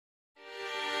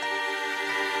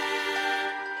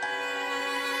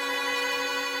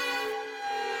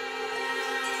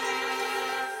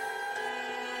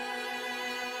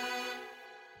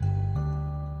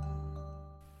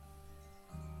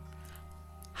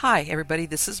Hi, everybody.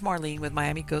 This is Marlene with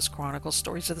Miami Ghost Chronicles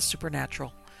Stories of the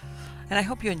Supernatural. And I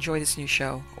hope you enjoy this new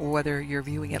show, whether you're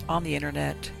viewing it on the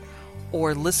internet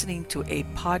or listening to a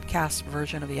podcast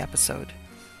version of the episode.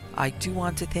 I do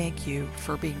want to thank you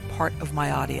for being part of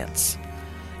my audience.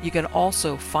 You can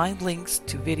also find links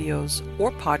to videos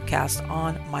or podcasts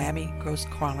on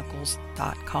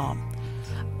MiamiGhostChronicles.com,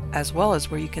 as well as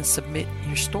where you can submit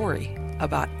your story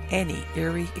about any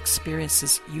eerie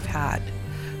experiences you've had,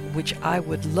 which I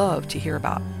would love to hear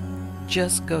about.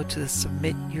 Just go to the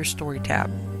Submit Your Story tab.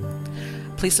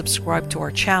 Please subscribe to our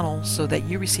channel so that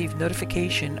you receive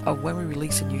notification of when we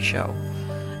release a new show.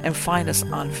 And find us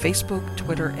on Facebook,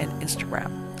 Twitter, and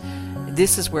Instagram.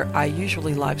 This is where I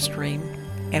usually live stream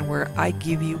and where I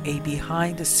give you a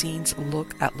behind the scenes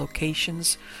look at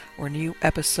locations where new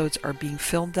episodes are being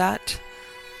filmed at.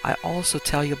 I also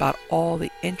tell you about all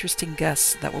the interesting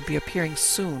guests that will be appearing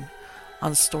soon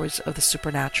on Stories of the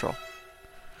Supernatural.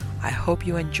 I hope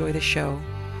you enjoy the show,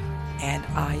 and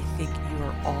I think you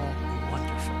are all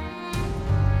wonderful.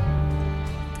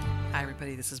 Hi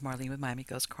everybody, this is Marlene with Miami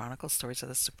Ghost Chronicles Stories of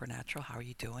the Supernatural. How are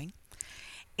you doing?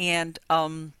 And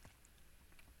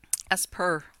as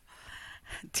per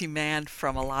demand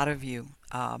from a lot of you,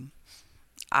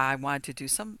 I wanted to do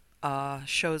some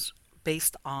shows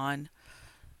based on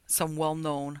some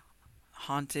well-known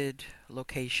haunted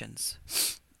locations,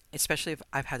 especially if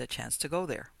I've had a chance to go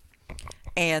there.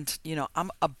 And,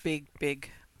 I'm a big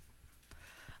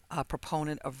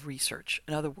proponent of research.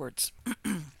 In other words,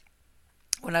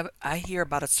 when I hear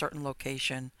about a certain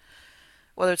location,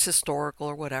 whether it's historical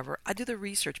or whatever, I do the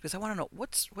research because I want to know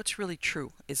what's really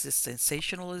true. Is this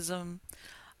sensationalism?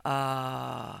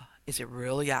 Is it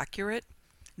really accurate?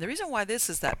 The reason why this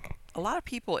is that a lot of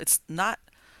people, it's not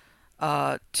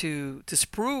to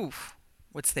disprove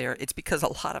what's there. It's because a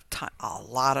lot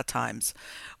of times,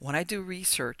 when I do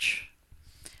research,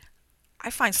 I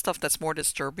find stuff that's more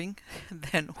disturbing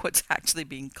than what's actually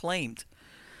being claimed.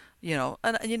 And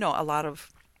a lot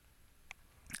of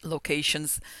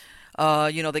locations,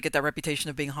 they get that reputation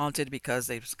of being haunted because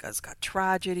they've got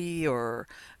tragedy or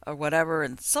whatever.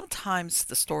 And sometimes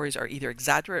the stories are either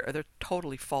exaggerated or they're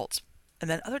totally false. And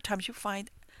then other times you find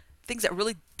things that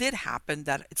really did happen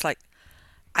that it's like,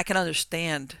 I can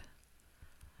understand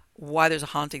why there's a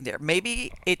haunting there.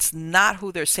 Maybe it's not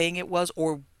who they're saying it was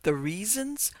or the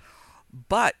reasons,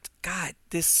 but God,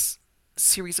 this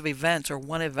series of events or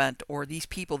one event or these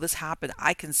people, this happened.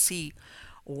 I can see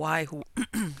why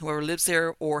whoever lives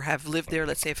there or have lived there,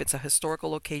 let's say if it's a historical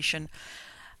location,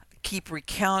 keep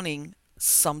recounting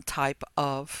some type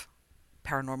of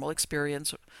paranormal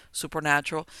experience,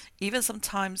 supernatural, even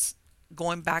sometimes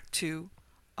going back to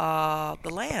the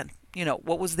land,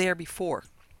 what was there before.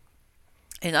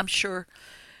 And I'm sure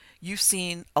you've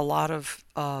seen a lot of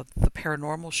the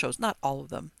paranormal shows, not all of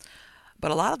them,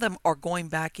 but a lot of them are going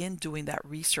back in doing that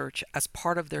research as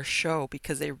part of their show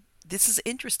because this is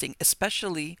interesting,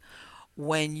 especially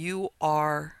when you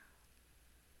are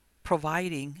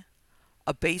providing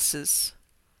a basis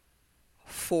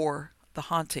for the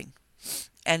haunting.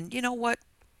 And you know what?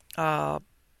 For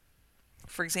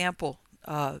example,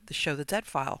 the show The Dead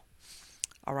File.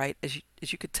 All right, as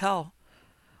you could tell,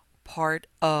 part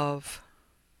of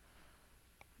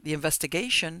the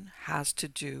investigation has to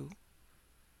do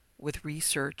with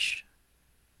research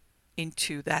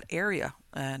into that area.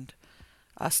 And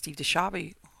Steve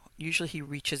DeShavi, usually he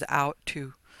reaches out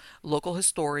to local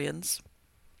historians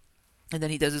and then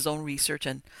he does his own research.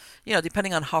 And,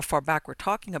 depending on how far back we're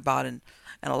talking about, and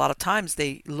a lot of times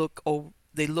they look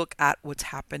at what's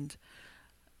happened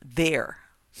there,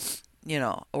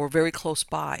 or very close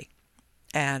by.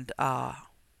 And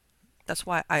that's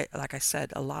why like I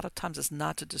said, a lot of times it's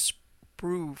not to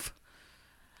disprove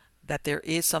that there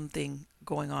is something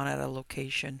going on at a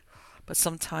location, but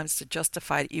sometimes to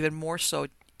justify it even more so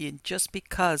just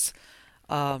because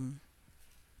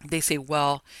they say,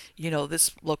 well,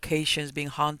 this location is being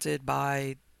haunted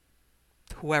by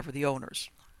whoever the owners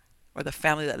or the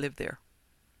family that lived there.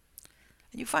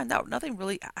 And you find out nothing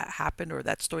really happened or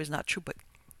that story is not true, but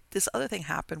this other thing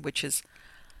happened, which is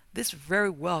this very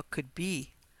well could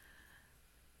be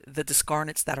the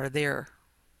discarnates that are there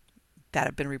that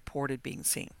have been reported being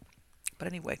seen. But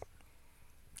anyway,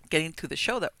 getting to the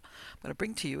show that I'm going to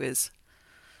bring to you is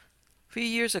a few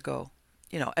years ago,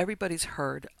 everybody's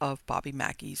heard of Bobby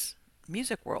Mackey's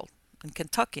Music World in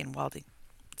Kentucky in Wilding.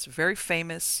 It's very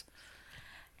famous.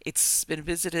 It's been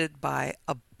visited by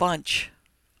a bunch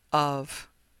of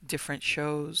different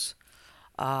shows.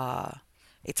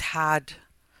 It's had,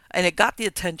 and it got the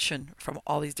attention from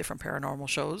all these different paranormal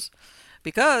shows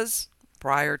because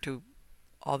prior to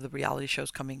all the reality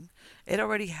shows coming, it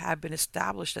already had been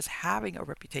established as having a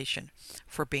reputation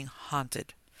for being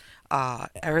haunted.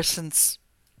 Ever since,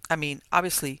 I mean,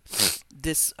 obviously,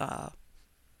 this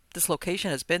this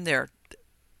location has been there.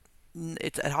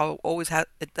 It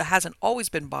hasn't always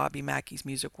been Bobby Mackey's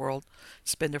Music World.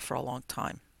 It's been there for a long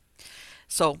time.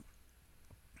 So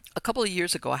a couple of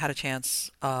years ago, I had a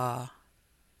chance to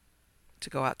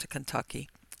go out to Kentucky,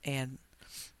 and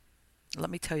let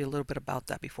me tell you a little bit about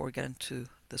that before we get into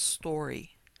the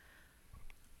story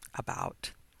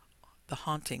about the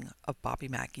haunting of Bobby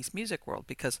Mackey's Music World.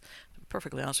 Because, to be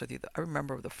perfectly honest with you, I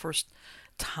remember the first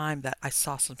time that I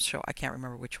saw some show. I can't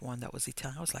remember which one that was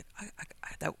Italian. I was like,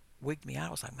 that wigged me out.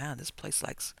 I was like, man, this place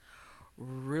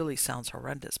really sounds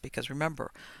horrendous. Because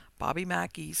remember, Bobby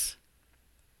Mackey's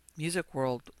Music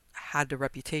World had the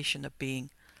reputation of being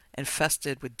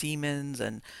infested with demons,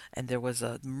 and there was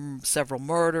several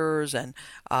murders, and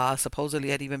supposedly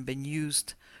had even been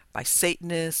used by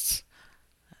Satanists.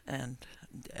 And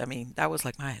I mean, that was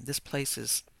like, man, this place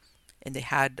is. And they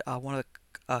had one of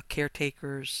the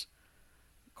caretakers,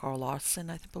 Carl Lawson,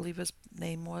 I believe his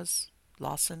name was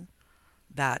Lawson,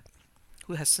 that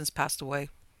who has since passed away.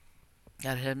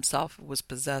 That himself was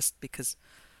possessed because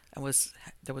and was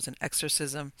there was an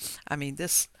exorcism. I mean,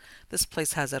 this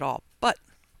place has it all. But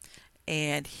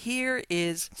and here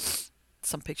is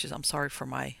some pictures. I'm sorry for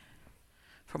my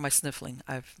sniffling.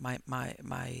 I've my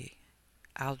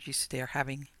allergies today are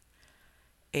having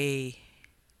a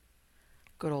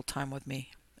good old time with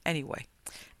me. Anyway,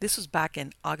 this was back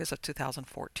in August of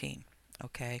 2014.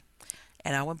 Okay,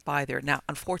 and I went by there. Now,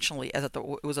 unfortunately,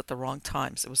 it was at the wrong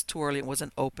times. It was too early. It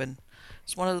wasn't open.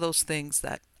 It's one of those things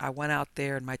that I went out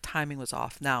there and my timing was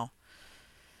off. Now,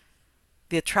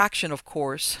 the attraction, of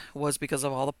course, was because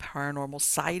of all the paranormal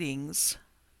sightings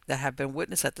that have been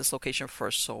witnessed at this location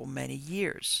for so many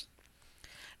years.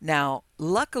 Now,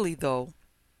 luckily, though,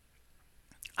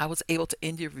 I was able to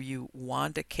interview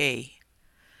Wanda Kay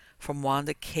from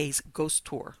Wanda Kay's Ghost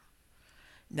Tour.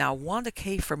 Now, Wanda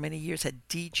Kay for many years had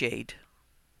DJ'd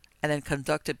and then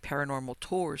conducted paranormal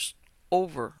tours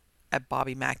over at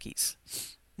Bobby Mackey's.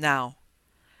 Now,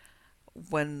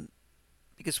 when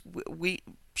because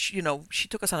she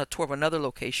took us on a tour of another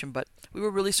location, but we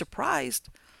were really surprised.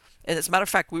 And as a matter of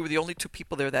fact, we were the only two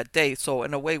people there that day. So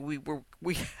in a way, we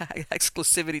had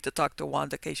exclusivity to talk to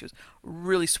Wanda Kay. She was a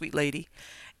really sweet lady,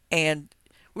 and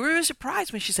we were really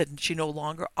surprised when she said she no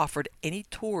longer offered any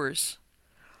tours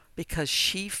because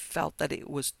she felt that it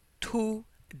was too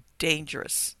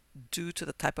dangerous due to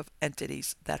the type of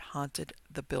entities that haunted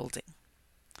the building.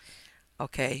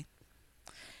 Okay.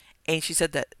 And she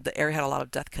said that the area had a lot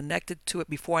of death connected to it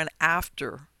before and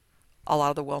after a lot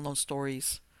of the well known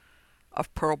stories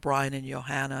of Pearl Bryan and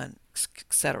Johanna and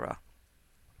etc.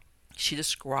 She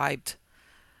described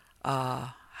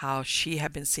how she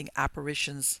had been seeing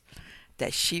apparitions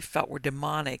that she felt were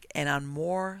demonic, and on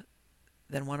more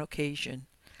than one occasion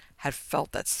had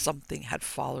felt that something had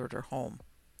followed her home.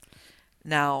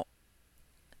 Now,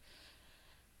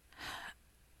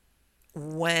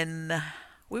 when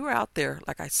we were out there,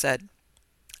 like I said,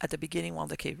 at the beginning,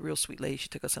 Wanda Kay, real sweet lady, she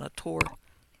took us on a tour.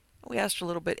 We asked her a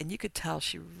little bit, and you could tell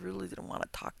she really didn't want to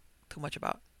talk too much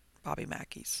about Bobby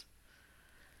Mackey's.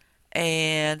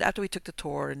 And after we took the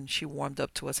tour and she warmed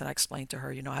up to us, and I explained to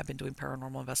her, I've been doing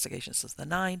paranormal investigations since the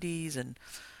 90s, and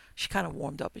she kind of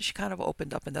warmed up and she kind of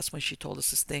opened up, and that's when she told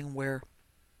us this thing where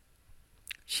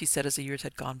she said as the years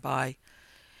had gone by,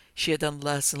 she had done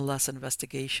less and less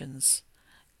investigations,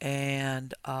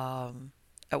 and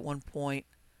at one point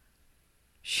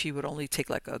she would only take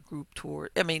like a group tour.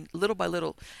 I mean, little by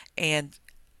little, and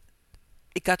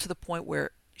it got to the point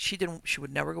where she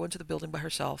would never go into the building by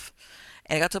herself,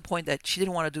 and it got to the point that she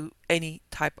didn't want to do any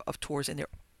type of tours in there.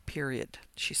 Period.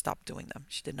 She stopped doing them.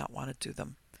 She did not want to do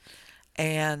them,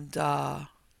 and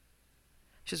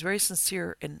she was very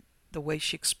sincere in the way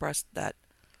she expressed that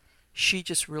she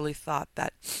just really thought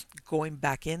that going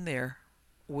back in there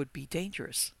would be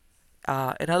dangerous.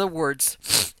 In other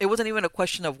words, it wasn't even a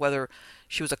question of whether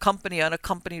she was accompanied,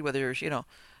 unaccompanied, whether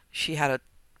she had a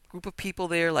group of people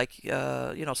there, like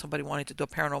somebody wanting to do a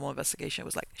paranormal investigation. It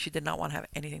was like she did not want to have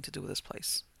anything to do with this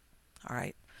place. All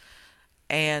right,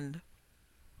 and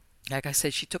like I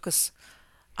said, she took us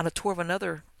on a tour of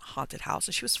another haunted house,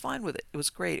 and she was fine with it. It was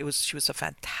great. She was a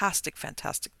fantastic,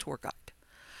 fantastic tour guide.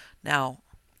 Now,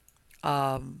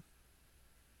 um,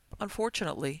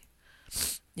 unfortunately,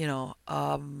 you know,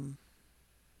 um,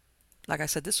 like I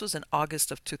said, this was in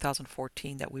August of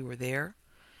 2014 that we were there,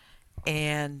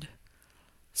 and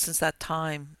since that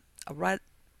time, right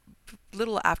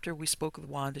little after we spoke with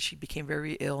Wanda, she became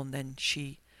very ill, and then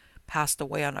she passed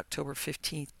away on October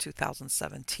 15th,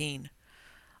 2017,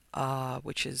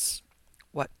 which is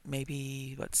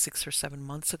maybe 6 or 7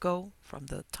 months ago from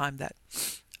the time that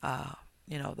uh,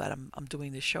 that I'm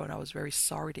doing this show, and I was very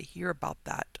sorry to hear about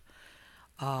that.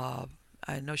 Uh,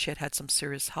 I know she had had some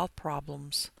serious health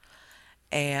problems,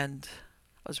 and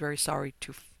I was very sorry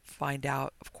to find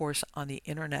out, of course, on the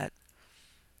internet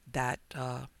that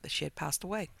she had passed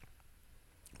away.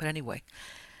 But anyway,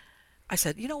 I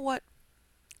said, you know what?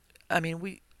 I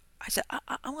mean, I said,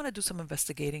 I want to do some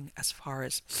investigating as far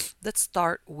as, let's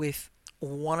start with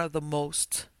one of the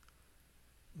most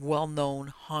well known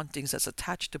hauntings that's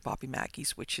attached to Bobby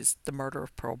Mackey's, which is the murder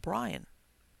of Pearl Bryan.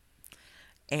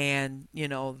 And,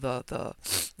 the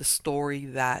story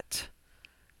that,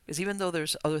 because even though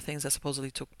there's other things that supposedly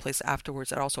took place afterwards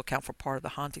that also account for part of the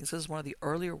hauntings, this is one of the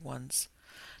earlier ones.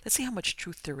 Let's see how much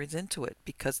truth there is into it,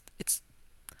 because it's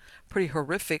pretty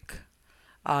horrific.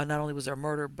 Not only was there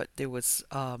murder, but there was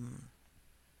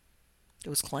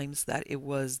claims that it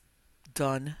was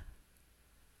done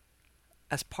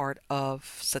as part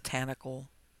of satanical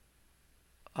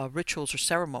rituals or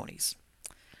ceremonies.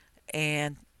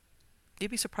 And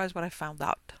you'd be surprised what I found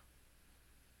out.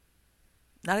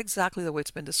 Not exactly the way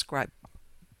it's been described,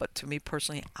 but to me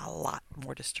personally, a lot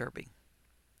more disturbing.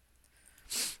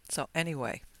 So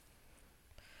anyway,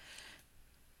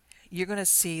 you're going to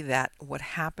see that what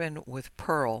happened with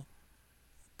Pearl,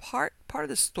 part of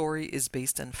the story is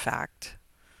based in fact,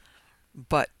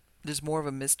 but there's more of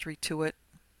a mystery to it.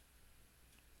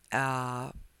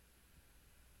 Uh,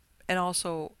 and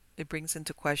also, it brings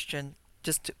into question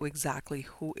just exactly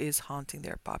who is haunting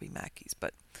their Bobby Mackey's.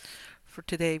 But for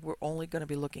today, we're only going to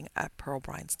be looking at Pearl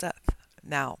Bryan's death.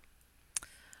 Now,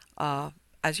 uh,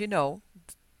 as you know,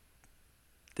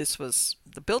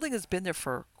 the building has been there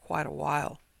for quite a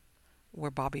while,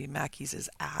 where Bobby Mackey's is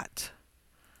at,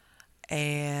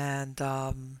 and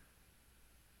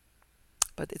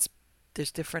but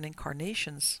there's different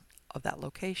incarnations of that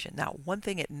location. Now, one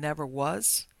thing it never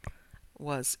was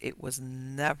it was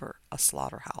never a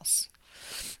slaughterhouse.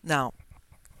 Now,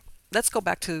 let's go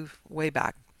back to way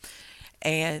back.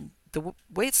 And the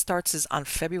way it starts is on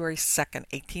February 2nd,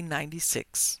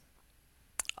 1896.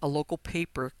 A local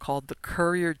paper called the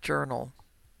Courier Journal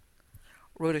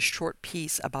wrote a short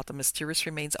piece about the mysterious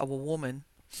remains of a woman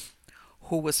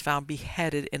who was found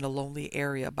beheaded in a lonely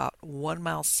area about 1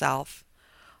 mile south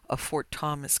of Fort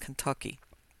Thomas, Kentucky.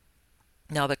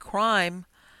 Now, the crime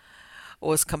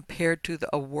was compared to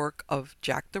a work of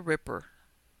Jack the Ripper,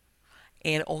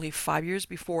 and only 5 years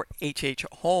before, H.H.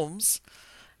 Holmes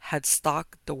had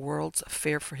stalked the World's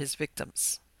Fair for his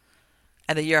victims.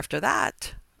 And the year after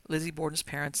that, Lizzie Borden's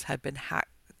parents had been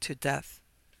hacked to death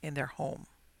in their home.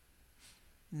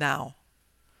 Now,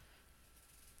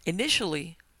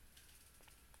 initially,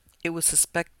 it was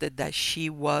suspected that she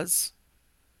was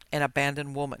an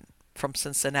abandoned woman from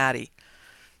Cincinnati.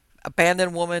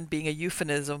 Abandoned woman being a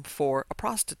euphemism for a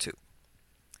prostitute.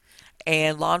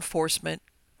 And law enforcement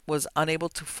was unable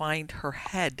to find her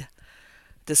head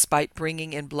despite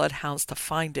bringing in bloodhounds to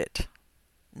find it.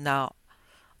 Now,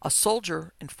 a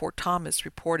soldier in Fort Thomas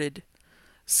reported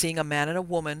seeing a man and a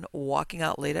woman walking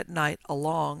out late at night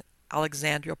along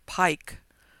Alexandria Pike,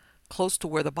 close to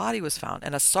where the body was found,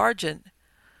 and a sergeant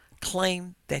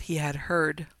claimed that he had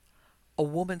heard a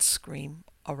woman scream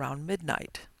around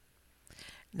midnight.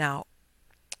 Now,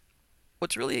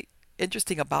 what's really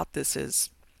interesting about this is,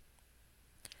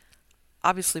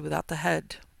 obviously without the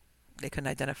head, they couldn't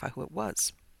identify who it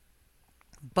was.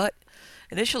 But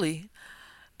initially,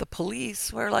 the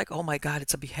police were like, oh my God,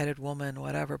 it's a beheaded woman,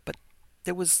 whatever. But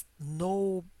there was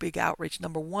no big outrage.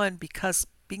 Number one, because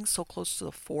being so close to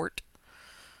the fort,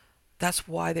 that's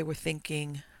why they were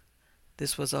thinking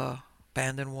this was a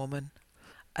abandoned woman,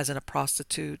 as in a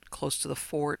prostitute close to the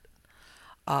fort.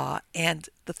 And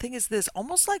the thing is this,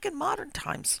 almost like in modern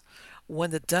times, when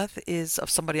the death is of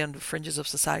somebody on the fringes of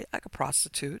society, like a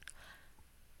prostitute,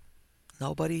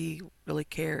 nobody really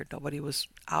cared. Nobody was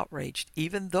outraged,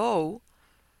 even though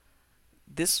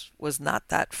this was not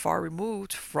that far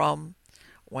removed from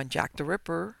when Jack the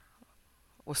Ripper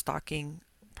was stalking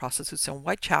prostitutes in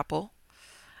Whitechapel,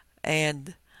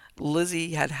 and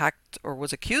Lizzie had hacked or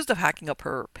was accused of hacking up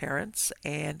her parents,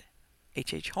 and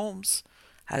H.H. Holmes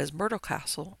had his murder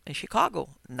castle in Chicago,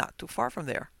 not too far from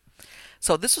there.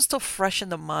 So this was still fresh in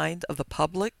the mind of the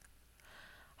public.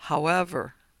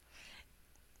 However,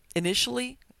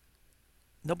 initially,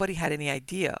 nobody had any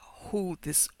idea who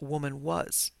this woman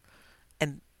was.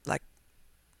 And like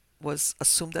was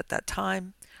assumed at that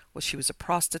time was she was a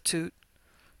prostitute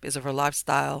because of her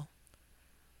lifestyle.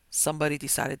 Somebody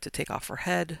decided to take off her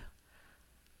head,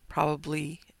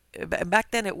 probably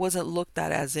back then it wasn't looked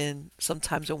at as in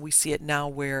sometimes when we see it now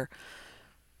where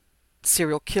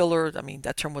serial killer, I mean,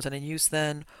 that term wasn't in use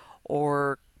then,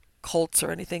 or cults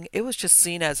or anything. It was just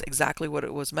seen as exactly what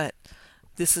it was meant.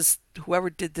 This is whoever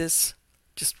did this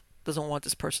just doesn't want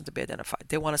this person to be identified.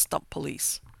 They want to stump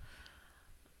police.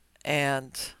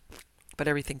 And but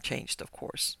everything changed, of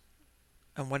course.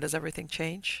 And when does everything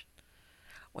change?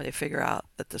 When they figure out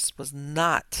that this was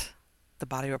not the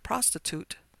body of a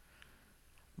prostitute,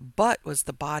 but was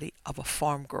the body of a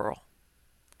farm girl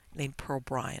named Pearl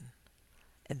Bryan.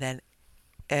 And then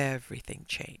everything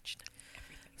changed.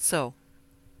 So,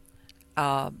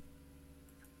 um,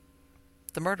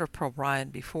 the murder of Pearl Bryan,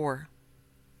 before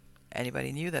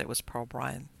anybody knew that it was Pearl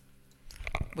Bryan,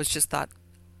 was just thought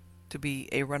to be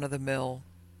a run-of-the-mill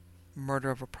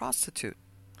murder of a prostitute.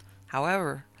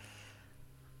 However,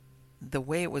 the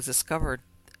way it was discovered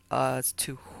as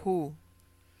to who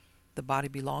the body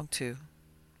belonged to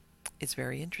is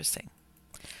very interesting.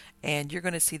 And you're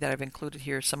going to see that I've included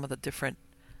here some of the different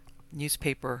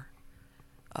newspaper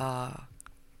uh,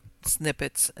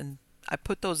 snippets, and I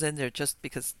put those in there just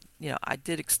because, I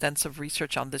did extensive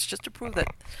research on this just to prove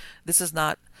that this is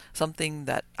not something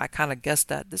that I kind of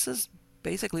guessed at. This is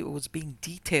basically what was being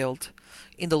detailed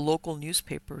in the local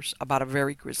newspapers about a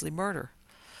very grisly murder.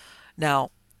 Now,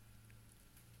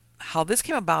 how this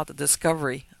came about, the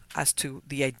discovery as to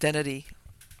the identity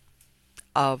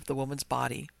of the woman's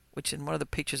body, which in one of the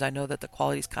pictures I know that the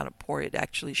quality is kind of poor. It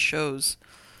actually shows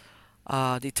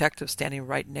a detective standing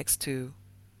right next to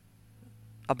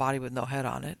a body with no head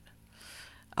on it,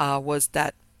 was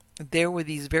that there were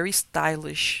these very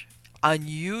stylish,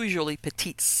 unusually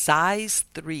petite a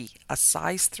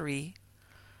size 3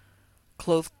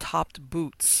 cloth-topped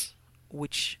boots,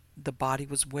 which the body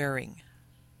was wearing.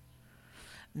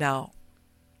 Now,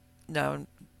 there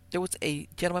was a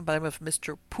gentleman by the name of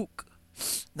Mr. Pook.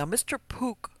 Now, Mr.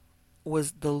 Pook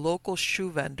was the local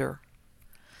shoe vendor,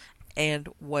 and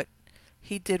what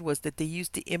he did was that they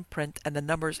used the imprint and the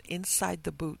numbers inside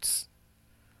the boots,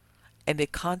 and they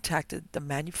contacted the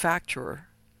manufacturer,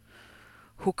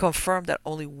 who confirmed that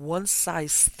only one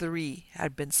size 3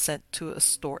 had been sent to a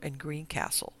store in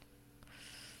Greencastle.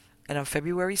 And on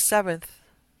February 7th,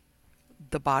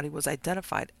 the body was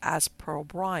identified as Pearl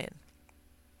Bryan.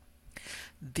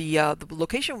 The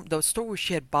location, the store where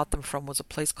she had bought them from, was a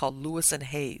place called Lewis and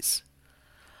Hayes,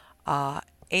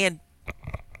 and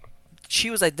she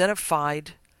was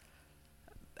identified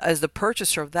as the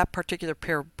purchaser of that particular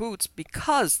pair of boots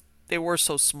because they were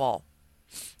so small.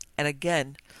 And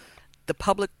again, the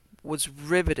public was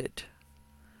riveted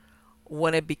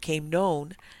when it became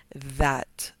known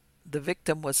that the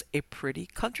victim was a pretty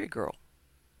country girl.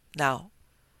 Now,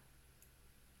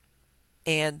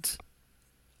 and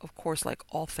of course, like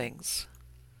all things,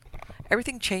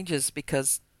 everything changes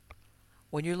because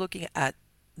when you're looking at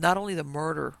not only the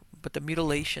murder, but the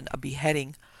mutilation, a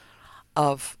beheading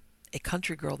of a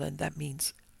country girl, then that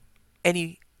means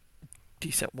any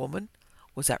decent woman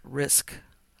was at risk.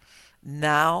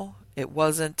 Now, it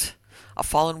wasn't a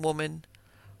fallen woman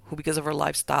who, because of her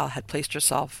lifestyle, had placed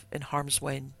herself in harm's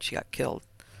way and she got killed.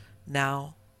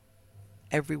 Now,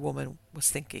 every woman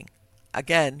was thinking.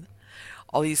 Again,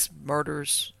 all these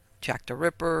murders, Jack the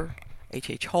Ripper,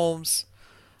 H.H. Holmes,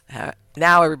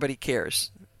 now everybody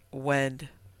cares, when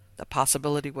the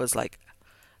possibility was like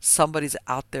somebody's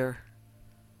out there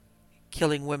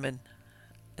killing women,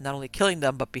 and not only killing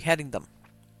them but beheading them.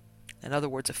 In other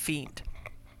words, a fiend.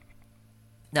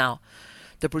 Now,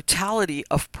 the brutality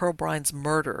of Pearl Bryan's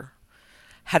murder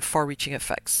had far-reaching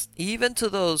effects, even to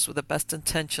those with the best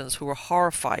intentions who were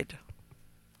horrified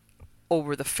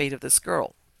over the fate of this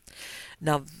girl.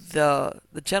 Now, the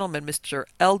gentleman, Mr.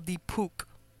 L.D. Pook,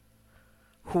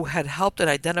 who had helped in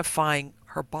identifying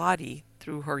her body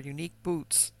through her unique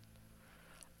boots,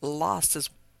 lost his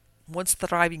once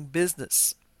thriving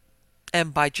business.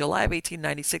 And by July of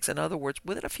 1896, in other words,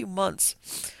 within a few months,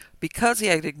 because he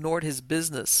had ignored his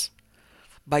business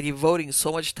by devoting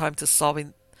so much time to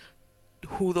solving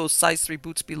who those size 3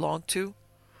 boots belonged to,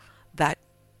 that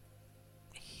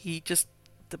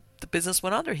the business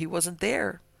went under. He wasn't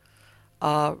there.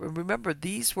 Remember,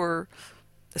 these were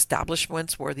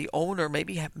establishments where the owner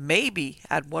maybe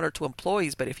had 1 or 2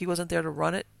 employees, but if he wasn't there to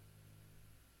run it,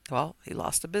 well, he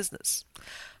lost the business.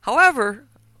 However,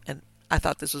 and I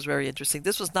thought this was very interesting,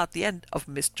 this was not the end of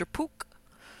Mr. Pook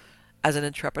as an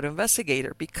intrepid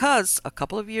investigator, because a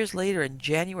couple of years later, in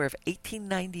January of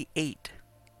 1898,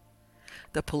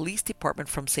 the police department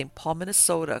from St. Paul,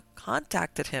 Minnesota,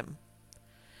 contacted him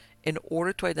in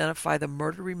order to identify the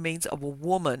murdered remains of a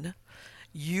woman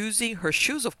using her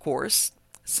shoes, of course,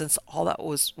 since all that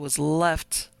was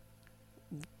left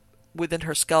within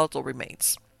her skeletal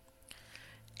remains.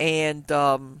 And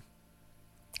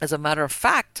as a matter of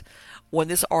fact, when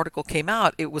this article came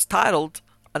out, it was titled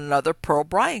Another Pearl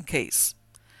Bryan Case.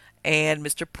 And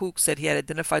Mr. Pook said he had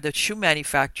identified the shoe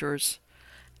manufacturers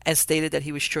and stated that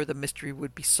he was sure the mystery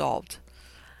would be solved.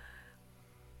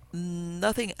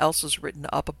 Nothing else was written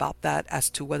up about that as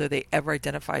to whether they ever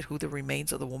identified who the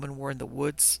remains of the woman were in the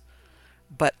woods.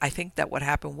 But I think that what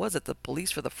happened was that the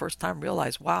police for the first time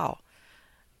realized, wow,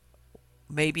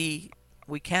 maybe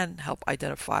we can help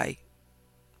identify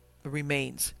the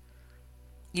remains.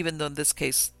 Even though in this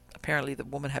case, apparently the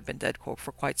woman had been dead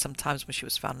for quite some time when she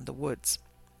was found in the woods.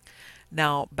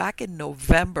 Now, back in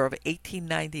November of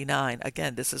 1899,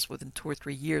 again, this is within 2 or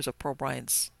 3 years of Pearl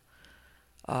Bryan's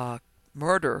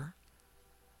murder,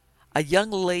 a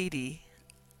young lady,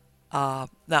 now,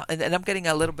 and I'm getting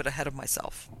a little bit ahead of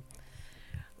myself.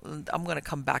 I'm going to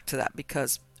come back to that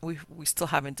because we still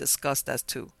haven't discussed as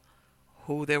to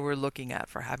who they were looking at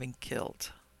for having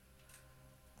killed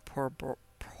poor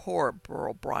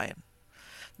Pearl Bryan.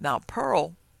 Now,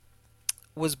 Pearl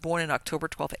was born on October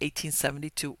 12,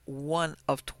 1872, one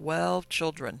of 12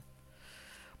 children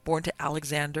born to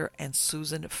Alexander and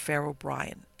Susan Farrow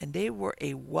Bryan, and they were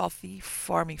a wealthy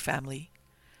farming family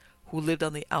who lived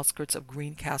on the outskirts of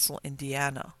Greencastle,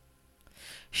 Indiana.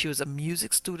 She was a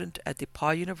music student at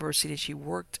DePauw University, and she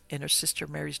worked in her sister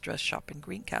Mary's dress shop in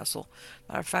Greencastle.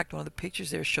 Matter of fact, one of the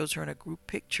pictures there shows her in a group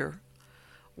picture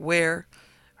where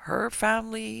her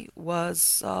family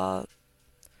was,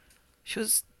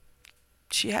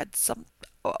 she had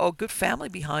a good family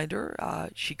behind her.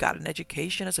 She got an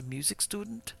education as a music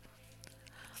student.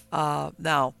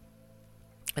 Now,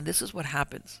 and this is what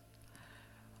happens.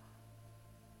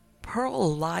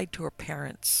 Pearl lied to her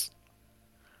parents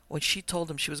when she told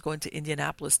them she was going to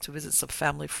Indianapolis to visit some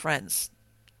family friends,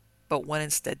 but went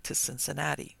instead to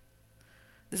Cincinnati.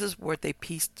 This is where they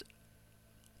pieced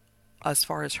as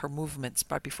far as her movements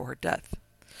right before her death.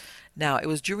 Now, it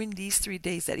was during these 3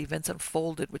 days that events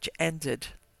unfolded, which ended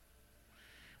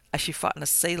as she fought an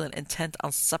assailant intent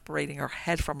on separating her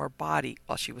head from her body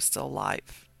while she was still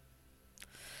alive.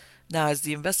 Now, as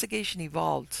the investigation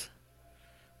evolved,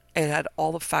 it had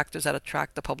all the factors that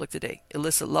attract the public today: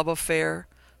 illicit love affair,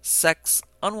 sex,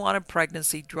 unwanted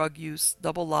pregnancy, drug use,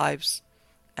 double lives,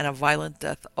 and a violent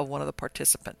death of one of the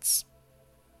participants.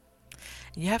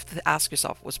 And you have to ask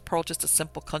yourself, was Pearl just a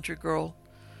simple country girl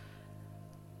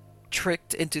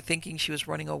tricked into thinking she was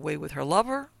running away with her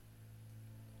lover?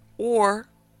 Or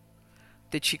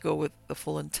did she go with the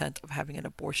full intent of having an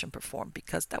abortion performed?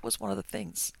 Because that was one of the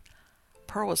things.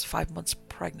 Pearl was 5 months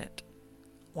pregnant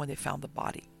when they found the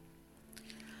body.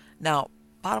 Now,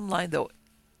 bottom line though,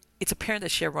 it's apparent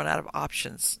that she had run out of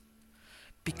options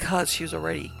because she was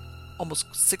already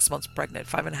almost 6 months pregnant,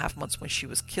 5.5 months when she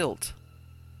was killed.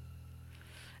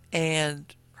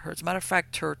 And as a matter of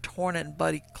fact, her torn and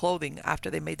bloody clothing, after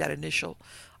they made that initial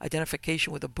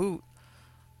identification with a boot,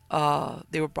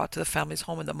 they were brought to the family's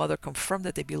home, and the mother confirmed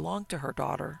that they belonged to her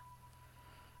daughter.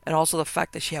 And also the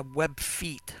fact that she had webbed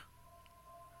feet,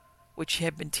 which she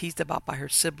had been teased about by her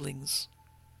siblings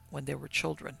when they were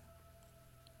children.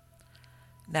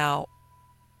 Now,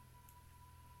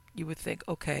 you would think,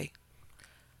 okay,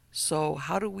 so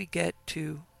how do we get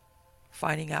to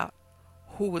finding out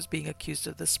who was being accused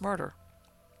of this murder?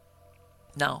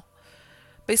 Now,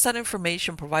 based on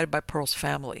information provided by Pearl's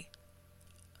family,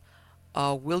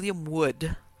 William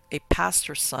Wood, a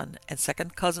pastor's son and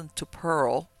second cousin to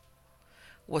Pearl,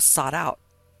 was sought out.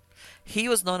 He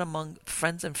was known among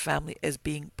friends and family as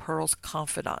being Pearl's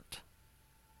confidant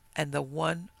and the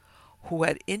one who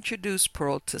had introduced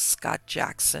Pearl to Scott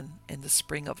Jackson in the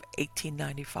spring of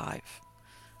 1895.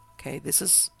 Okay, this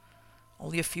is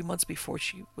only a few months before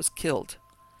she was killed.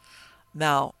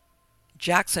 Now,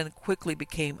 Jackson quickly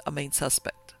became a main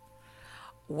suspect.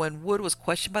 When Wood was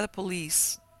questioned by the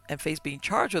police and faced being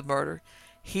charged with murder,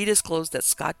 he disclosed that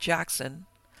Scott Jackson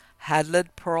had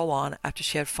led Pearl on after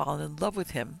she had fallen in love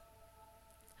with him,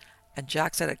 and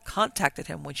Jackson had contacted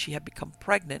him when she had become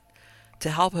pregnant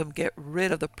to help him get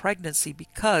rid of the pregnancy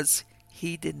because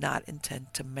he did not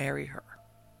intend to marry her.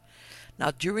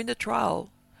 Now, during the trial,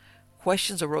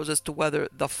 questions arose as to whether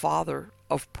the father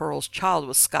of Pearl's child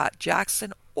was Scott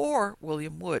Jackson or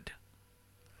William Wood.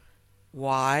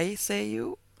 Why, say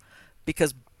you?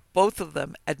 Because both of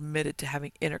them admitted to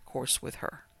having intercourse with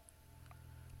her.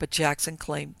 But Jackson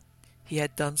claimed he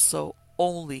had done so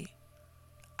only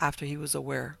after he was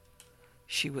aware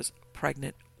she was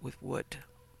pregnant with Wood.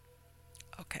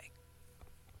 Okay.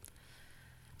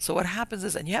 So what happens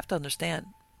is, and you have to understand,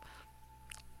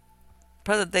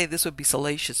 present day this would be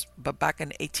salacious, but back in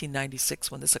 1896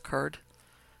 when this occurred,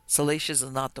 Salacious is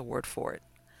not the word for it.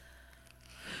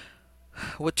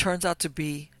 What turns out to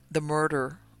be the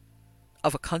murder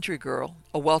of a country girl,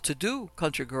 a well-to-do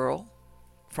country girl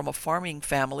from a farming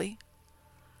family.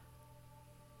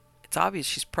 It's obvious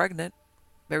she's pregnant,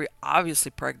 very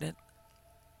obviously pregnant.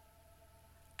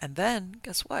 And then,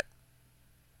 guess what?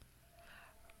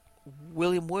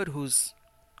 William Wood, who's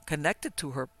connected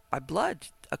to her by blood,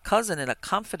 a cousin and a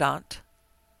confidant,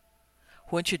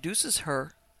 who introduces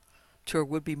her to her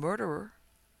would-be murderer,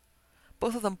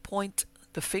 both of them point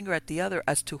the finger at the other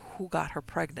as to who got her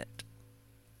pregnant.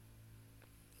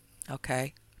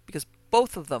 Okay? Because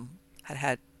both of them had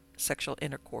had sexual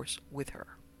intercourse with her.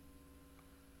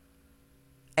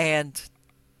 And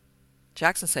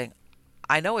Jackson saying,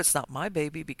 I know it's not my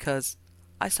baby because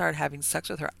I started having sex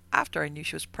with her after I knew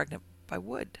she was pregnant by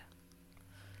Wood.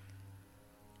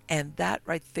 And that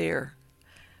right there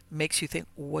makes you think,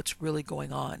 what's really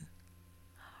going on?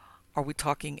 Are we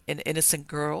talking an innocent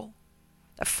girl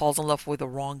that falls in love with the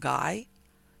wrong guy,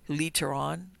 who leads her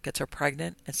on, gets her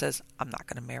pregnant, and says, I'm not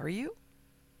going to marry you?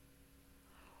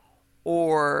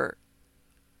 Or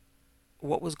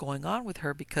what was going on with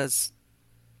her? Because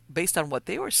based on what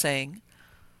they were saying,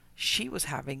 she was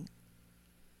having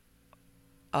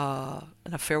an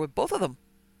affair with both of them.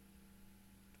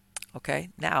 Okay,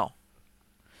 now.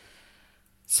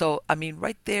 So, I mean,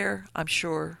 right there, I'm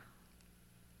sure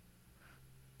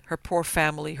her poor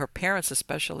family, her parents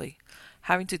especially,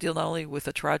 having to deal not only with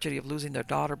the tragedy of losing their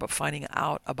daughter, but finding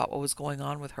out about what was going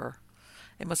on with her.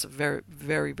 It must have been very,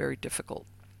 very, very difficult.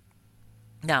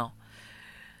 Now,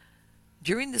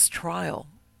 during this trial,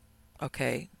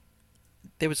 okay,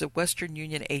 there was a Western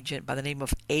Union agent by the name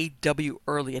of A.W.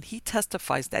 Early, and he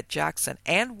testifies that Jackson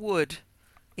and Wood,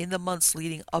 in the months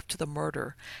leading up to the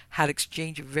murder, had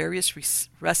exchanged various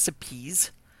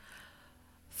recipes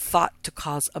thought to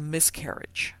cause a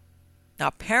miscarriage. Now,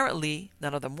 apparently,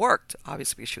 none of them worked,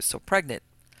 obviously because she was so pregnant.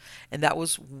 And that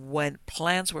was when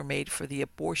plans were made for the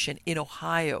abortion in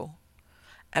Ohio,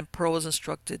 and Pearl was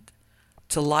instructed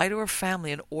to lie to her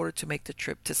family in order to make the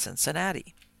trip to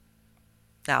Cincinnati.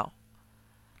 Now,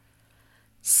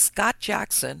 Scott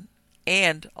Jackson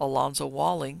and Alonzo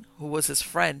Walling, who was his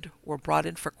friend, were brought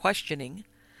in for questioning,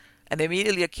 and they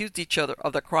immediately accused each other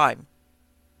of the crime.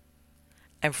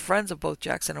 And friends of both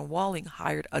Jackson and Walling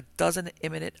hired a dozen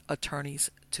eminent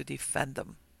attorneys to defend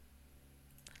them.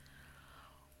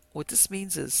 What this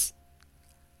means is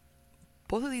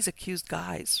both of these accused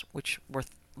guys, which were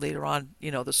later on,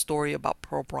 the story about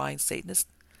Pearl Bryan Satanist,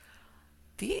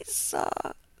 these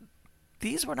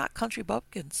were not country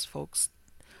bumpkins, folks.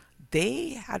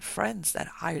 They had friends that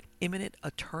hired eminent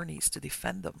attorneys to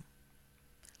defend them.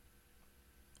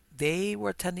 They were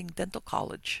attending dental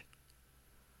college.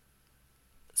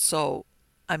 So,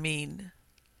 I mean,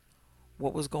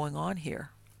 what was going on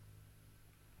here?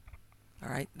 All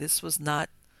right, this was not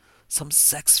some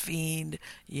sex fiend,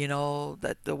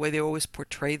 that the way they always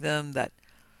portray them, that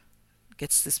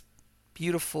gets this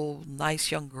beautiful,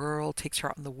 nice young girl, takes her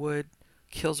out in the wood,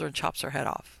 kills her and chops her head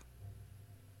off.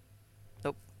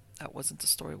 Nope, that wasn't the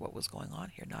story of what was going on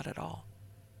here, not at all.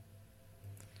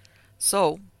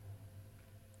 So,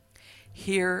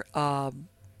 here,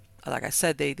 like I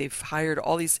said, they've hired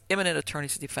all these eminent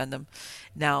attorneys to defend them.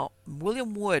 Now,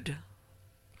 William Wood,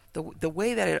 the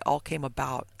way that it all came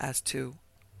about as to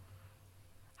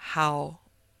how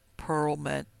Pearl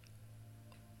met,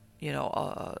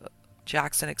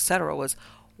 Jackson, etc., was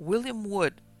William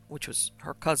Wood, which was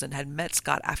her cousin, had met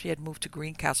Scott after he had moved to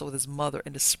Greencastle with his mother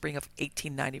in the spring of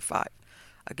 1895.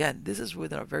 Again, this is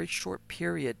within a very short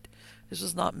period. This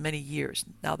was not many years.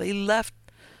 Now, they left.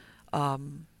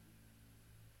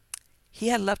 He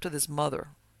had left with his mother,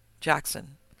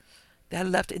 Jackson. They had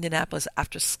left Indianapolis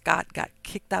after Scott got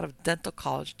kicked out of dental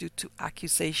college due to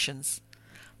accusations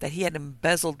that he had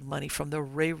embezzled money from the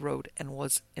railroad and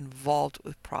was involved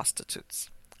with prostitutes.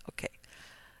 Okay,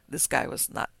 this guy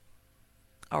was not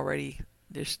already.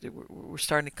 We're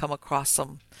starting to come across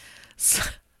some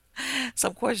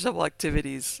questionable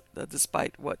activities,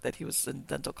 despite that he was in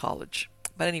dental college.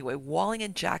 But anyway, Walling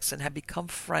and Jackson had become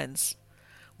friends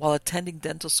while attending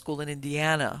dental school in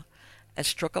Indiana, and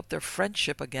struck up their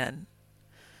friendship again,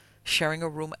 sharing a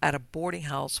room at a boarding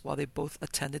house while they both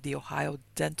attended the Ohio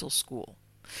Dental School.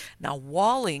 Now,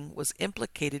 Walling was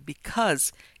implicated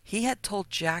because he had told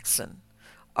Jackson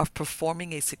of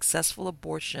performing a successful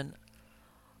abortion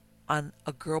on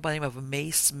a girl by the name of Mae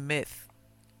Smith.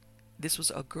 This was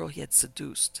a girl he had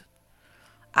seduced.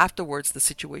 Afterwards, the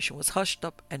situation was hushed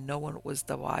up and no one was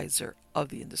the wiser of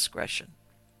the indiscretion.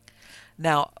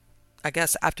 Now, I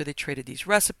guess after they traded these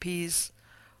recipes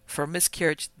for a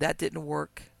miscarriage, that didn't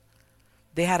work.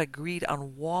 They had agreed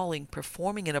on Walling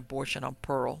performing an abortion on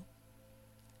Pearl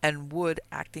and Wood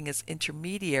acting as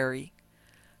intermediary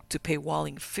to pay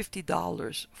Walling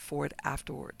 $50 for it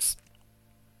afterwards.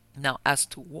 Now, as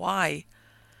to why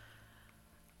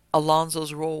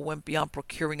Alonzo's role went beyond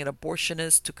procuring an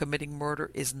abortionist to committing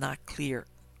murder is not clear.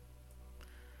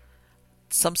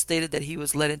 Some stated that he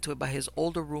was led into it by his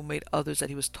older roommate, others that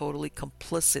he was totally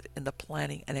complicit in the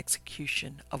planning and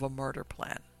execution of a murder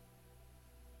plan.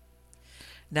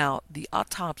 Now, the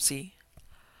autopsy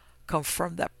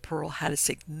confirmed that Pearl had a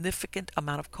significant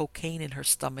amount of cocaine in her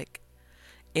stomach,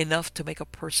 enough to make a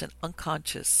person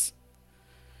unconscious,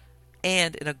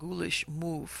 and in a ghoulish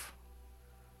move,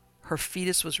 her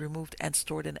fetus was removed and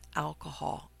stored in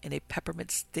alcohol in a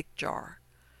peppermint stick jar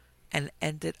and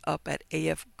ended up at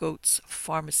A.F. Goat's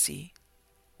pharmacy,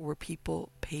 where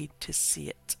people paid to see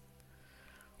it.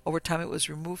 Over time, it was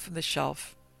removed from the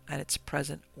shelf, and its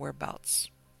present whereabouts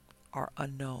are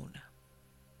unknown.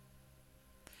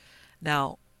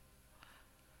 Now,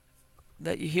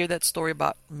 that you hear that story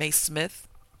about Mae Smith,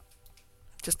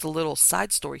 just a little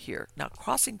side story here. Now,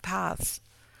 crossing paths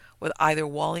with either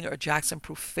Walling or Jackson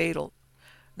proved fatal,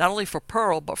 not only for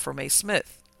Pearl, but for Mae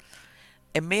Smith.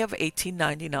 In May of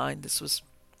 1899, this was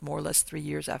more or less 3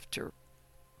 years after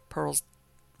Pearl's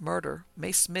murder,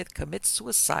 Mae Smith commits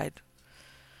suicide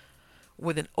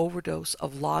with an overdose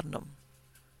of laudanum.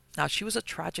 Now, she was a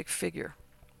tragic figure.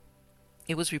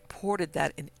 It was reported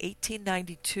that in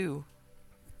 1892,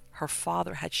 her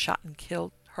father had shot and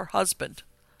killed her husband,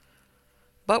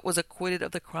 but was acquitted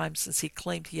of the crime since he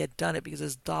claimed he had done it because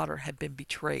his daughter had been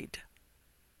betrayed.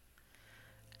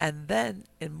 And then,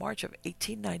 in March of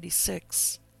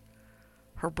 1896,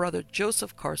 her brother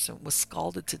Joseph Carson was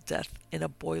scalded to death in a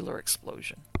boiler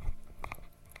explosion.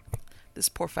 This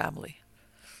poor family.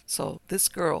 So this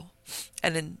girl,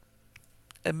 and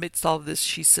amidst all of this,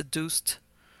 she's seduced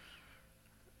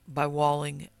by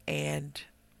Walling, and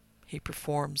he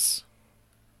performs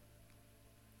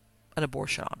an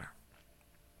abortion on her.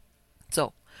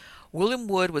 So, William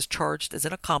Wood was charged as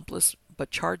an accomplice, but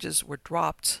charges were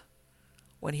dropped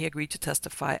when he agreed to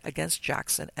testify against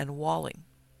Jackson and Walling.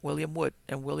 William Wood,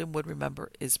 and William Wood,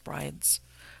 remember, is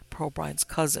Pearl Bryant's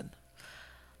cousin.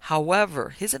 However,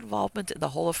 his involvement in the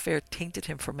whole affair tainted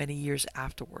him for many years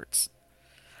afterwards.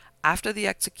 After the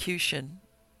execution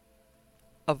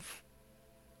of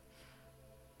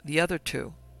the other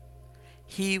two,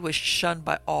 he was shunned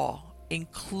by all,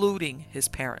 including his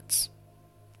parents.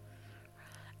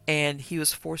 And he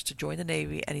was forced to join the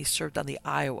Navy, and he served on the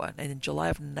Iowa. And in July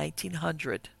of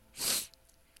 1900,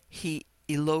 he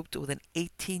eloped with an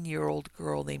 18-year-old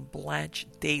girl named Blanche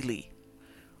Daly,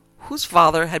 whose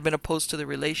father had been opposed to the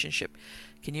relationship.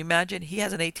 Can you imagine? He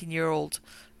has an 18-year-old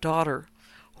daughter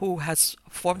who has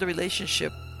formed a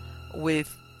relationship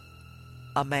with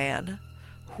a man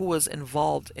who was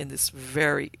involved in this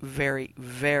very, very,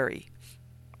 very,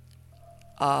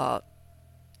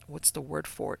 what's the word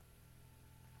for it?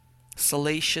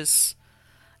 Salacious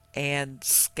and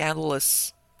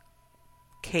scandalous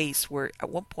case where at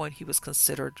one point he was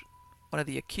considered one of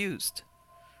the accused.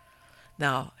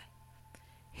 Now,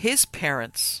 his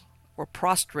parents were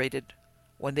prostrated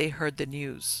when they heard the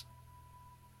news.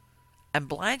 And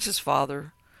Blanche's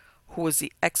father, who was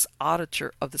the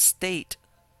ex-auditor of the state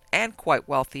and quite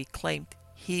wealthy, claimed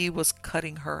he was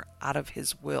cutting her out of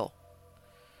his will.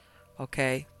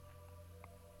 Okay?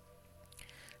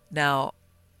 Now,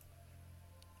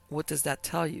 what does that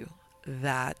tell you?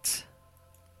 That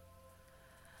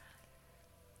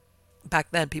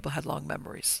back then people had long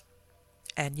memories.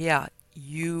 And yeah,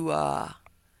 you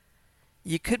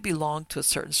could belong to a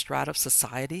certain strata of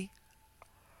society.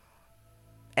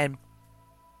 And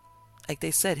like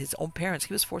they said, his own parents,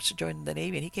 he was forced to join the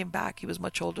Navy, and he came back. He was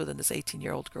much older than this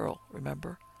 18-year-old girl,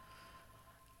 remember?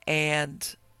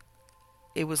 And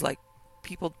it was like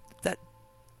people that,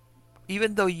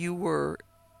 even though you were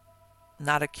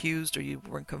not accused or you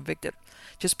weren't convicted,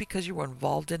 just because you were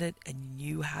involved in it and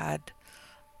you had,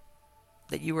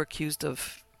 that you were accused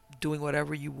of doing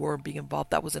whatever you were, being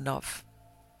involved, that was enough.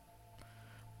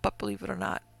 But believe it or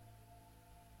not,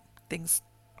 things,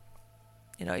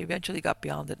 eventually got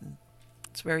beyond it, and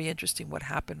it's very interesting what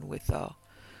happened with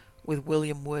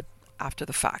William Wood after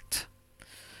the fact.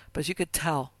 But as you could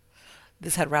tell,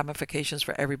 this had ramifications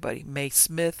for everybody. Mae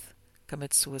Smith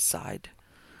commits suicide.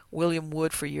 William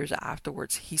Wood, for years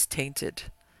afterwards, he's tainted.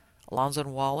 Alonzo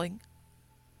and Walling,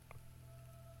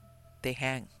 they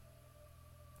hang.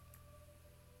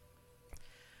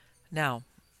 Now,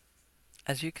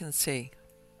 as you can see,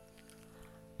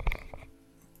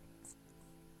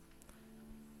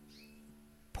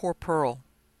 poor Pearl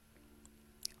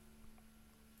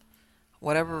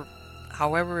whatever,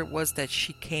 however it was that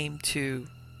she came to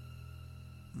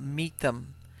meet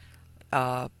them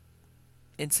uh,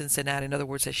 in Cincinnati. In other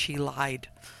words, that she lied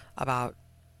about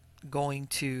going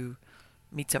to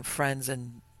meet some friends,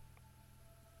 and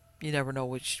you never know,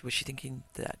 was she thinking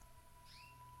that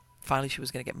finally she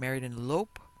was going to get married and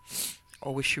elope,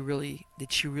 or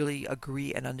did she really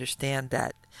agree and understand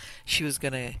that she was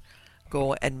going to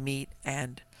go and meet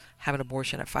and have an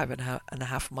abortion at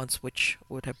 5.5 months, which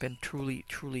would have been truly,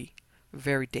 truly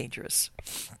very dangerous.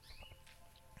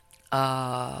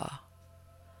 Uh,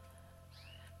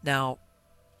 Now,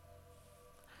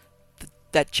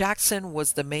 that Jackson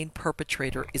was the main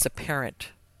perpetrator is apparent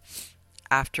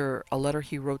after a letter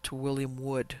he wrote to William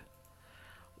Wood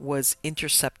was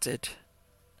intercepted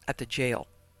at the jail.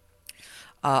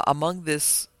 Among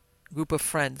this group of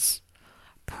friends,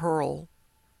 Pearl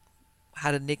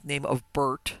had a nickname of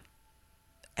Bert,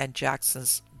 and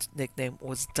Jackson's nickname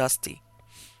was Dusty.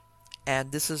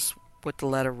 And this is what the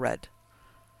letter read.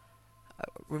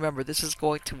 Remember, this is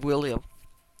going to William.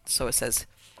 So it says,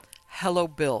 "Hello,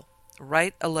 Bill.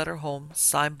 Write a letter home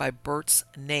signed by Bert's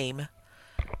name,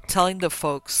 telling the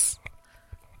folks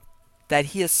that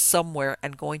he is somewhere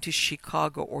and going to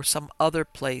Chicago or some other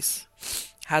place,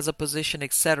 has a position,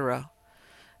 etc.,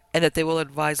 and that they will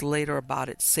advise later about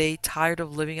it. Say, tired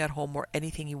of living at home or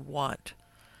anything you want.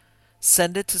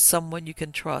 Send it to someone you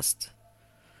can trust.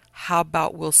 How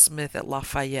about Will Smith at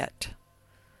Lafayette?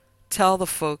 Tell the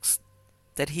folks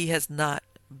that he has not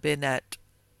been at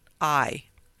I,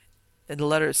 in the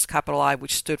letters capital I,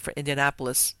 which stood for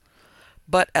Indianapolis,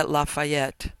 but at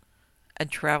Lafayette,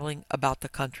 and traveling about the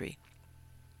country.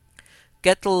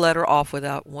 Get the letter off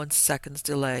without 1 second's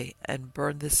delay and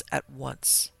burn this at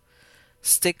once.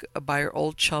 Stick by your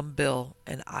old chum Bill,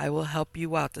 and I will help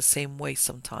you out the same way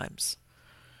sometimes.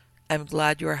 I'm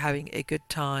glad you are having a good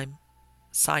time.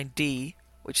 Signed D,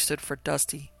 which stood for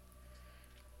Dusty.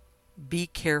 Be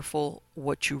careful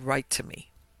what you write to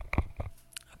me."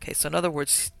 Okay, so in other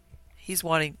words, he's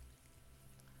wanting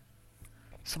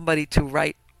somebody to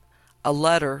write a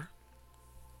letter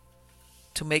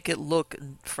to make it look,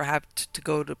 and perhaps to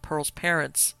go to Pearl's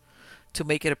parents to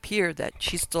make it appear that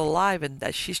she's still alive and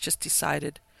that she's just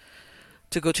decided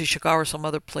to go to Chicago or some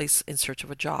other place in search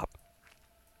of a job.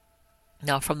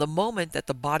 Now, from the moment that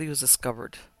the body was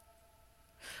discovered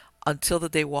until the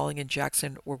day Walling and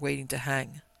Jackson were waiting to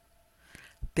hang,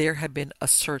 there had been a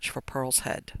search for Pearl's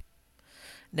head.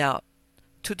 Now,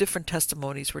 2 different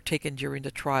testimonies were taken during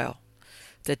the trial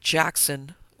that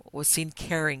Jackson was seen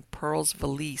carrying Pearl's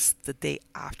valise the day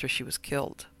after she was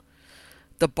killed.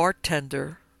 The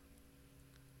bartender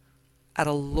at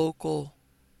a local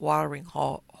watering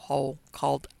hole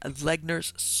called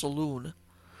Legner's Saloon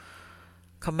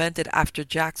commented after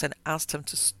Jackson asked him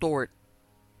to store it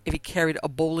if he carried a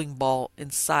bowling ball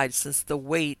inside, since the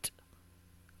weight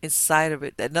inside of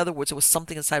it, in other words, it was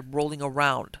something inside rolling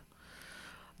around.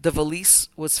 The valise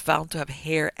was found to have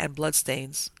hair and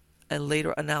bloodstains, and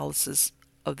later analysis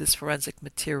of this forensic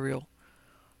material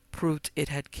proved it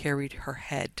had carried her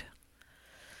head.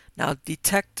 Now,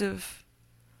 detectives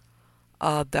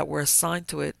that were assigned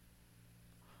to it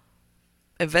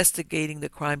investigating the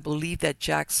crime believed that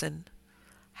Jackson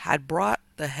had brought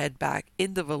the head back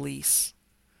in the valise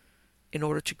in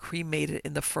order to cremate it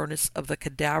in the furnace of the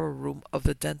cadaver room of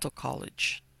the dental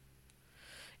college.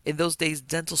 In those days,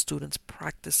 dental students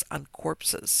practiced on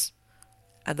corpses,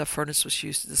 and the furnace was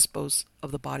used to dispose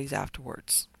of the bodies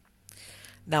afterwards.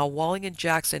 Now, Walling and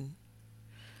Jackson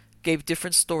gave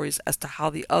different stories as to how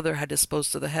the other had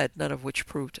disposed of the head, none of which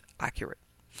proved accurate.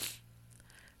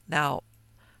 Now,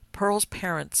 Pearl's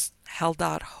parents held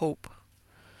out hope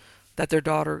that their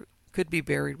daughter could be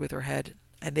buried with her head,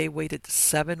 and they waited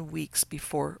 7 weeks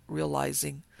before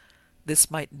realizing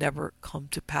this might never come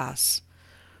to pass.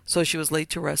 So she was laid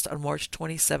to rest on March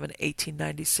 27,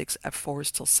 1896 at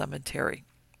Forest Hill Cemetery.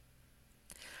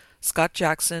 Scott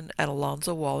Jackson and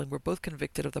Alonzo Walling were both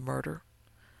convicted of the murder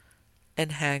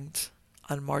and hanged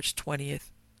on March 20th,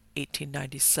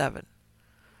 1897.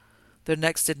 Their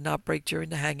necks did not break during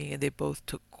the hanging, and they both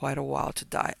took quite a while to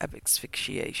die of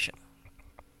asphyxiation.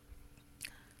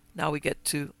 Now we get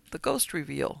to the ghost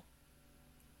reveal.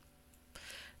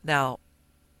 Now,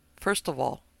 first of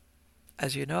all,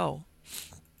 as you know,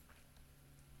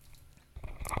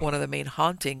 one of the main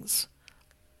hauntings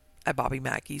at Bobby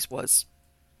Mackey's was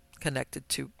connected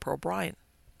to Pearl Bryan.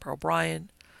 Pearl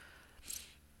Bryan,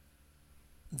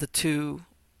 the 2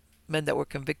 men that were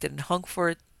convicted and hung for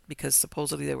it because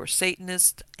supposedly they were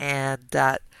Satanists, and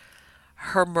that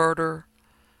her murder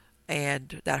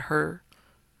and that her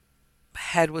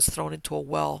head was thrown into a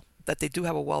well, that they do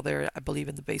have a well there, I believe,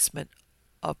 in the basement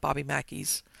of Bobby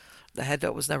Mackey's, the head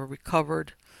that was never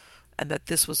recovered, and that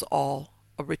this was all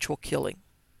a ritual killing.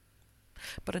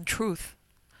 But in truth,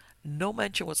 no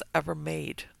mention was ever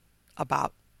made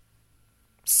about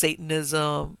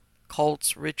Satanism,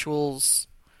 cults, rituals,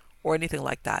 or anything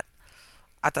like that.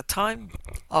 At the time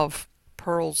of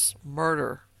Pearl's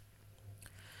murder,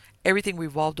 everything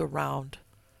revolved around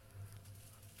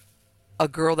a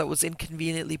girl that was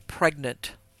inconveniently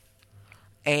pregnant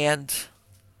and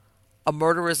a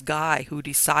murderous guy who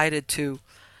decided to,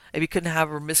 if he couldn't have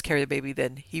her miscarry the baby,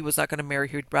 then he was not going to marry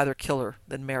her. He'd rather kill her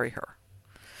than marry her.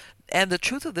 And the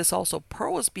truth of this also,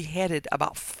 Pearl was beheaded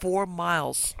about 4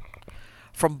 miles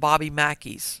from Bobby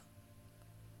Mackey's.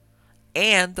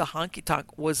 And the honky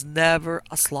tonk was never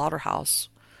a slaughterhouse,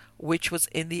 which was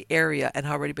in the area and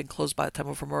had already been closed by the time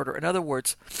of her murder. In other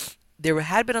words, there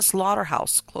had been a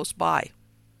slaughterhouse close by.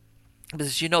 Because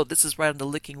as you know, this is right on the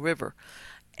Licking River.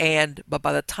 But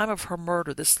by the time of her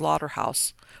murder, this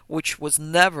slaughterhouse, which was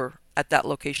never at that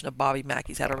location of Bobby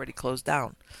Mackey's, had already closed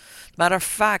down. Matter of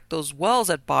fact, those wells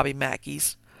at Bobby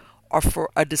Mackey's are for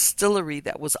a distillery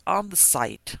that was on the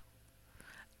site,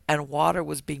 and water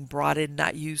was being brought in,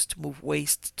 not used to move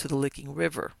waste to the Licking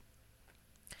River.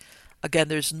 Again,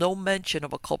 there's no mention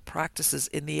of occult practices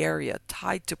in the area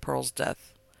tied to Pearl's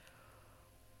death,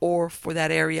 or for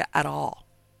that area at all.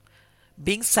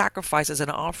 Being sacrificed as an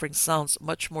offering sounds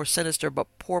much more sinister,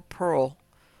 but poor Pearl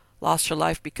lost her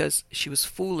life because she was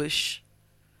foolish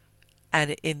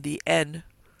and in the end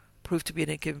proved to be an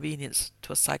inconvenience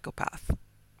to a psychopath.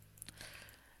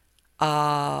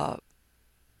 Now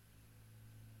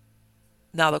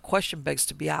the question begs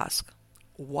to be asked,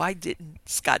 why didn't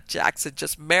Scott Jackson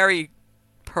just marry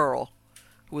Pearl,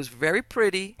 who was very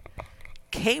pretty,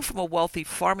 came from a wealthy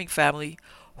farming family,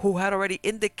 who had already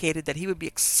indicated that he would be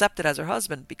accepted as her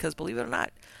husband? Because believe it or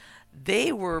not,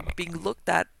 they were being looked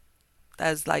at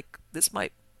as like, this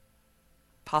might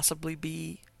possibly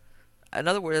be, in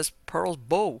other words, Pearl's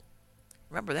beau.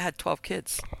 Remember, they had 12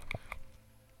 kids.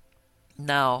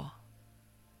 Now,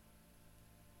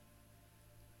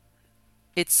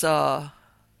 it's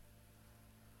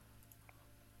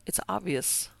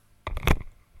obvious.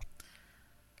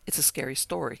 It's a scary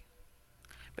story.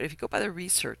 But if you go by the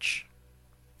research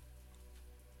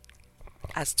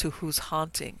as to who's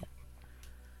haunting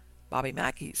Bobby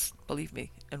Mackey's, believe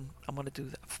me, and I'm going to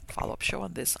do a follow-up show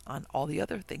on this, on all the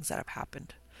other things that have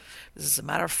happened. This is a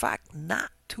matter of fact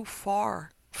not too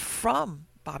far from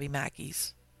Bobby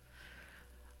Mackey's.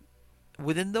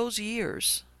 Within those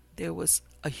years, there was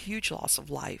a huge loss of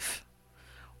life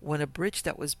when a bridge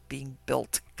that was being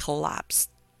built collapsed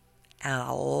and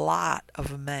a lot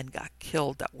of men got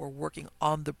killed that were working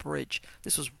on the bridge.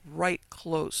 This was right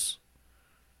close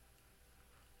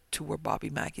to where Bobby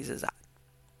Mackey's is at.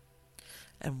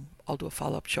 And I'll do a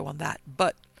follow-up show on that.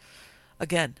 But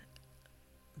again,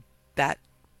 that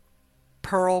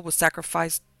Pearl was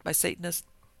sacrificed by Satanists,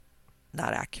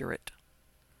 not accurate.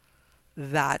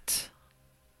 That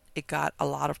it got a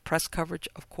lot of press coverage,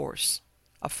 of course.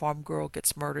 A farm girl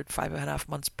gets murdered, 5.5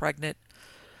 months pregnant.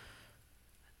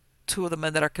 2 of the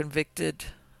men that are convicted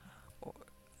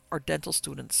are dental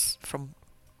students from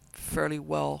fairly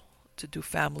well-to-do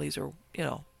families, or,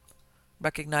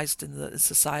 recognized in the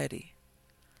society.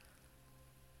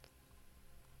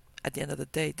 At the end of the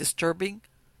day, disturbing?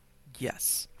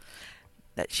 Yes.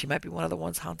 That she might be one of the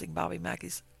ones haunting Bobby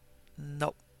Mackey's?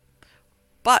 Nope.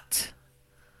 But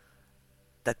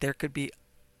that there could be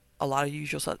a lot of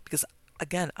usual stuff. Because,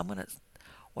 again,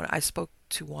 when I spoke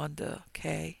to Wanda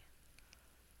Kay,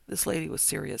 this lady was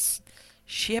serious.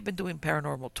 She had been doing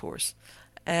paranormal tours,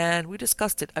 and we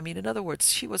discussed it. I mean, in other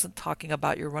words, she wasn't talking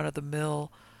about your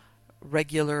run-of-the-mill,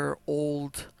 regular,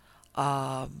 old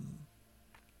haunting,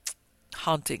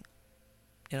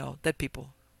 dead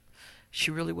people. She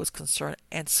really was concerned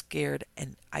and scared,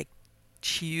 and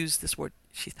she used this word.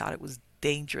 She thought it was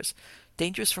dangerous.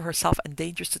 Dangerous for herself and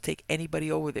dangerous to take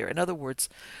anybody over there. In other words,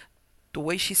 the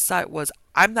way she saw it was,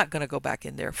 I'm not going to go back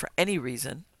in there for any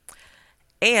reason,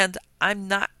 and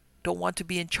don't want to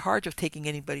be in charge of taking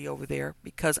anybody over there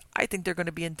because I think they're going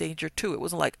to be in danger too. It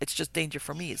wasn't like it's just danger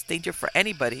for me. It's danger for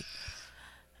anybody.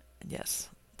 And yes,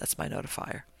 that's my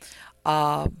notifier.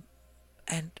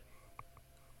 And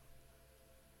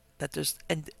that there's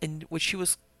and what she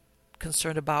was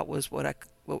concerned about was what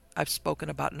I've spoken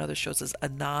about in other shows as a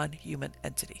non-human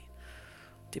entity,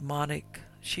 demonic.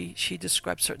 She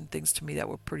described certain things to me that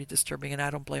were pretty disturbing, and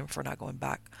I don't blame her for not going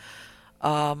back.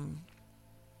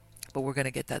 But we're going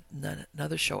to get that in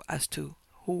another show as to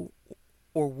who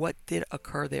or what did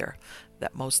occur there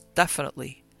that most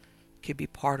definitely could be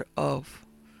part of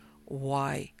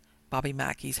why Bobby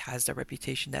Mackey's has the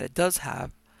reputation that it does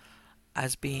have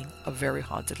as being a very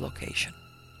haunted location.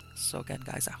 So again,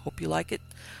 guys, I hope you like it.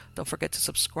 Don't forget to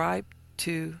subscribe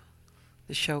to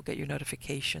the show, get your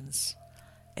notifications,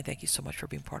 and thank you so much for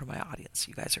being part of my audience.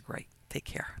 You guys are great. Take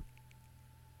care.